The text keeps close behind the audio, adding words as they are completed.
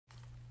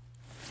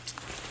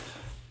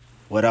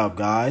What up,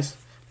 guys?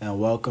 And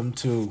welcome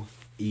to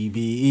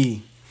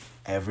EBE,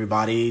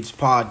 Everybody Eats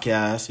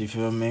Podcast. You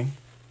feel me?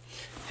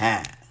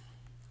 Ha.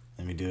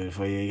 Let me do it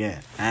for you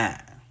again.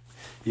 Ha.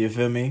 You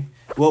feel me?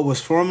 What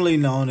was formerly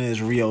known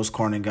as Rio's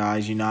Corner,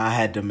 guys, I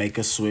had to make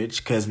a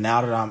switch because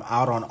now that I'm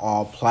out on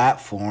all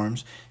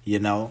platforms,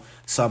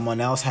 someone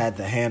else had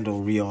to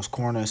handle Rio's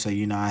Corner, so,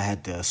 I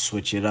had to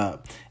switch it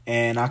up.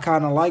 And I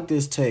kind of like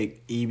this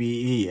take,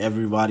 EBE,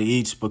 Everybody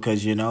Eats,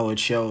 because, it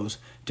shows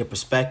the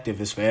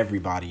perspective is for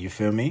everybody, you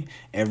feel me?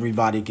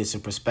 Everybody gets a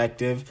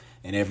perspective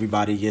and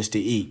everybody gets to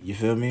eat, you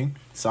feel me?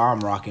 So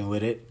I'm rocking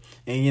with it.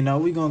 And,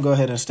 we're going to go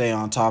ahead and stay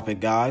on topic,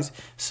 guys.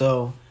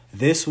 So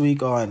this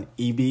week on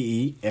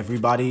EBE,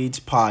 Everybody Eats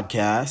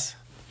Podcast,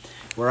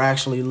 we're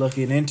actually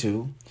looking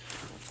into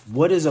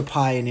what is a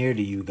pioneer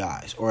to you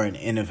guys or an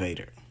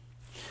innovator?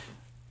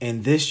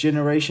 In this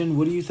generation,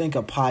 what do you think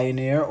a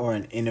pioneer or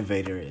an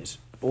innovator is?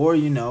 Or,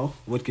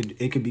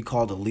 it could be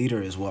called a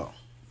leader as well.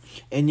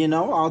 And,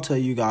 I'll tell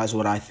you guys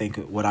what I think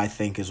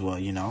as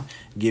well,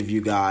 give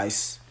you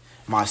guys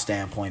my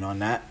standpoint on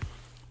that.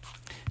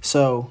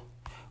 So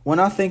when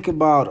I think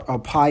about a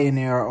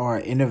pioneer or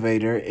an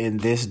innovator in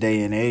this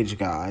day and age,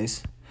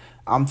 guys,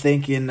 I'm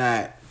thinking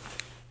that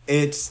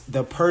it's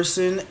the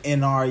person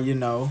in our,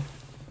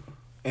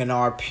 in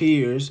our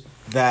peers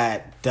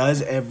that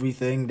does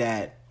everything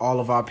that all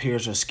of our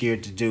peers are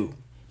scared to do.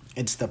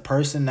 It's the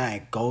person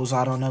that goes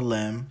out on a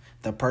limb,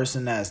 the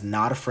person that's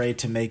not afraid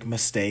to make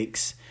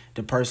mistakes,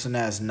 the person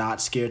that's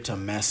not scared to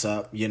mess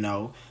up,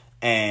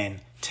 and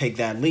take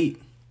that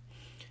leap.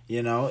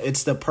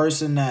 It's the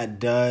person that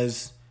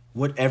does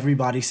what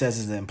everybody says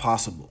is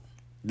impossible.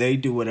 They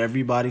do what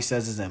everybody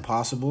says is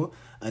impossible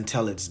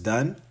until it's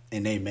done,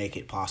 and they make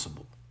it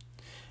possible.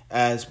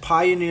 As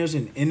pioneers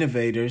and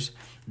innovators,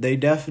 they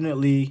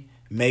definitely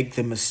make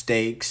the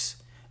mistakes,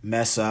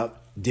 mess up,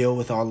 deal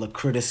with all the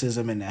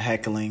criticism and the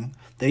heckling.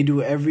 They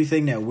do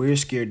everything that we're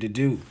scared to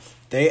do.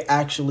 They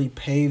actually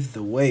pave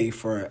the way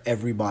for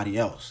everybody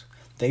else.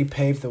 They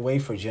pave the way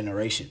for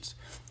generations.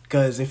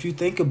 Because if you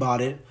think about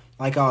it,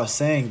 like I was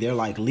saying, they're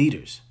like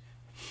leaders.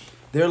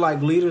 They're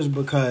like leaders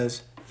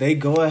because they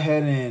go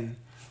ahead and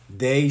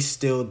they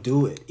still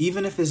do it.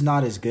 Even if it's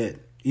not as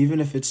good. Even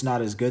if it's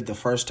not as good the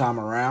first time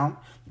around,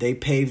 they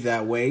pave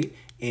that way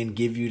and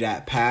give you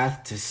that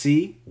path to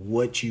see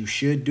what you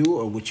should do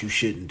or what you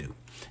shouldn't do.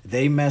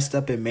 They messed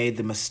up and made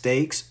the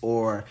mistakes,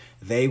 or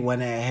they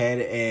went ahead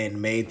and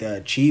made the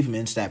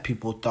achievements that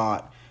people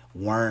thought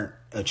weren't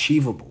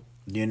achievable,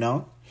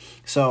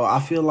 So I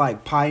feel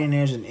like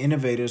pioneers and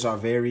innovators are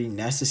very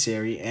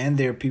necessary, and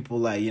they're people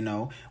that,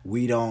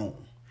 we don't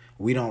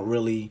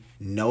really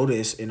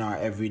notice in our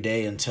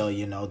everyday until,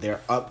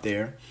 they're up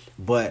there.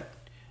 But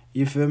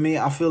you feel me?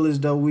 I feel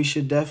as though we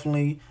should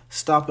definitely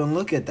stop and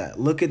look at that.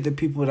 Look at the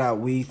people that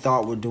we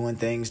thought were doing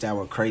things that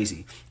were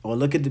crazy. Or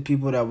look at the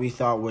people that we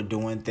thought were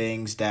doing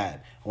things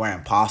that were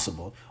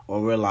impossible.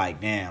 Or we're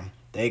like, damn,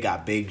 they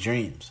got big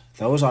dreams.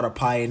 Those are the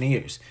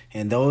pioneers.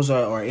 And those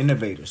are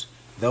innovators.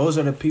 Those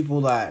are the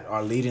people that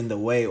are leading the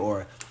way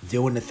or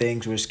doing the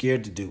things we're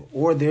scared to do.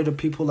 Or they're the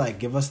people that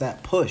give us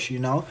that push,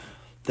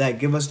 that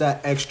give us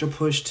that extra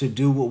push to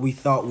do what we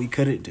thought we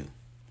couldn't do.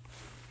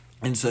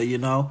 And so,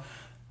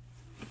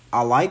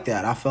 I like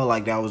that. I felt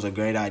like that was a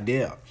great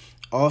idea.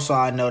 Also,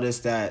 I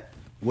noticed that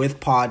with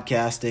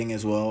podcasting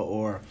as well,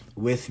 or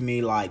with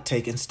me like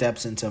taking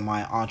steps into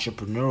my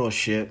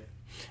entrepreneurship,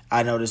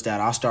 I noticed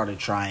that I started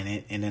trying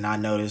it, and then I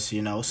noticed,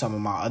 some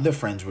of my other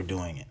friends were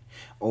doing it.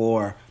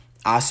 Or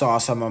I saw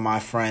some of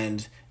my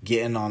friends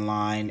getting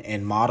online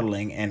and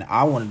modeling, and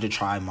I wanted to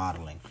try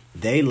modeling.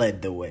 They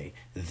led the way.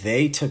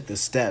 They took the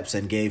steps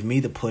and gave me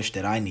the push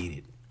that I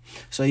needed.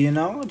 So,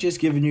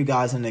 just giving you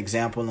guys an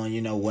example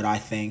on, what I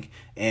think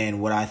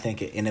and what I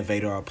think an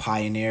innovator or a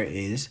pioneer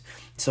is.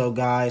 So,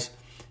 guys,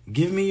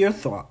 give me your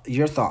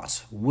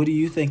thoughts. What do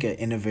you think an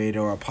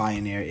innovator or a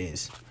pioneer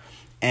is?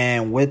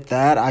 And with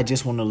that, I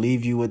just want to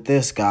leave you with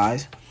this,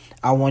 guys.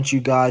 I want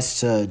you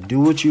guys to do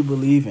what you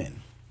believe in.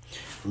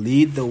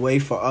 Lead the way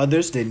for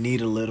others that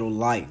need a little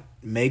light.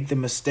 Make the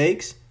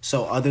mistakes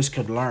so others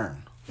could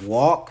learn.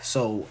 Walk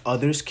so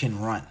others can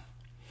run.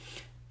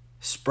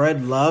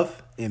 Spread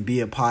love and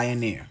be a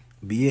pioneer.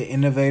 Be an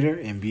innovator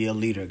and be a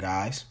leader,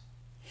 guys.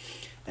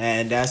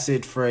 And that's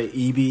it for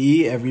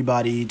EBE,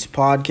 Everybody Eats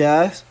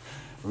Podcast.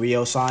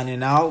 Rio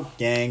signing out.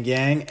 Gang,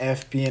 gang.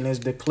 FPN is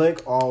the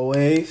click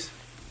always.